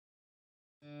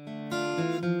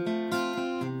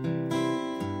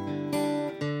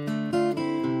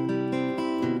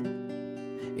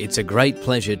It's a great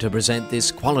pleasure to present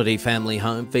this quality family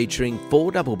home featuring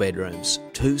 4 double bedrooms,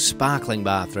 2 sparkling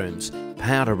bathrooms,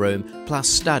 powder room, plus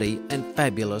study and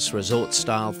fabulous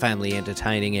resort-style family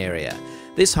entertaining area.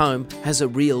 This home has a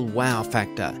real wow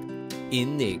factor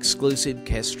in the exclusive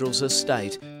Kestrels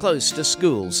Estate, close to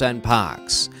schools and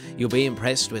parks. You'll be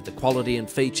impressed with the quality and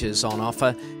features on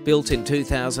offer, built in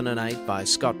 2008 by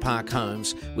Scott Park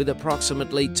Homes, with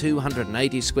approximately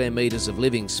 280 square metres of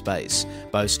living space.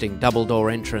 Boasting double-door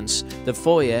entrance, the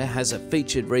foyer has a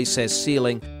featured recessed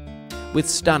ceiling with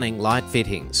stunning light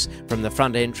fittings. From the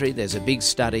front entry there's a big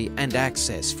study and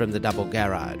access from the double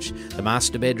garage. The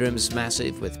master bedroom's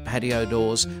massive, with patio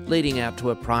doors leading out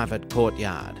to a private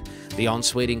courtyard. The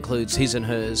ensuite includes his and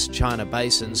hers china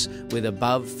basins with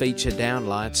above feature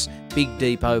downlights, big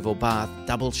deep oval bath,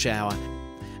 double shower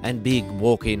and big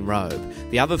walk-in robe.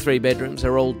 The other 3 bedrooms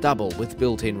are all double with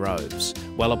built-in robes.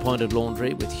 Well-appointed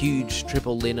laundry with huge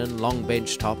triple linen, long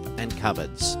bench top and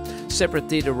cupboards. Separate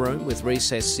theatre room with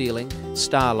recessed ceiling,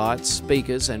 starlights,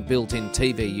 speakers and built-in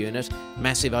TV unit,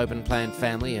 massive open-plan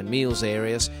family and meals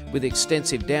areas with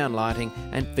extensive downlighting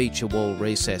and feature wall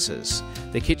recesses.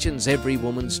 The kitchen's every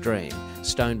woman's dream.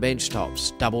 Stone bench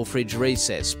tops, double fridge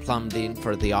recess plumbed in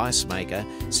for the ice maker,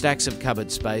 stacks of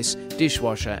cupboard space,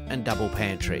 dishwasher and double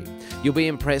pantry. You'll be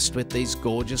impressed with these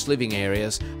gorgeous living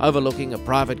areas overlooking a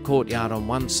private courtyard on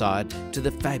one side to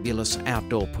the fabulous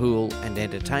outdoor pool and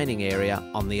entertaining area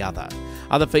on the other.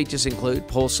 Other features include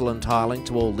porcelain tiling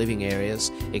to all living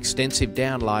areas, extensive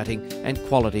downlighting and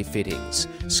quality fittings,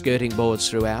 skirting boards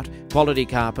throughout, quality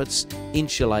carpets,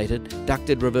 insulated,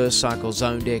 ducted reverse cycle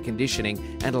zoned air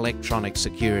conditioning and electronic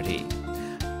security.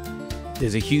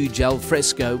 There's a huge al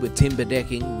fresco with timber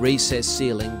decking, recessed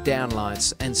ceiling,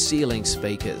 downlights and ceiling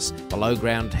speakers. Below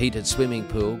ground heated swimming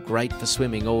pool, great for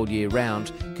swimming all year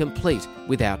round, complete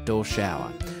with outdoor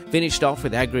shower. Finished off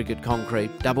with aggregate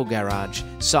concrete, double garage,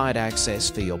 side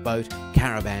access for your boat,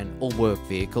 caravan or work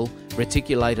vehicle,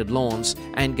 reticulated lawns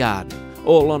and garden,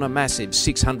 all on a massive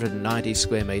 690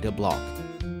 square metre block.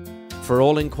 For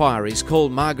all inquiries, call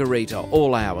Margarita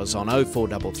all hours on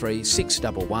 0433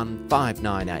 611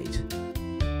 598.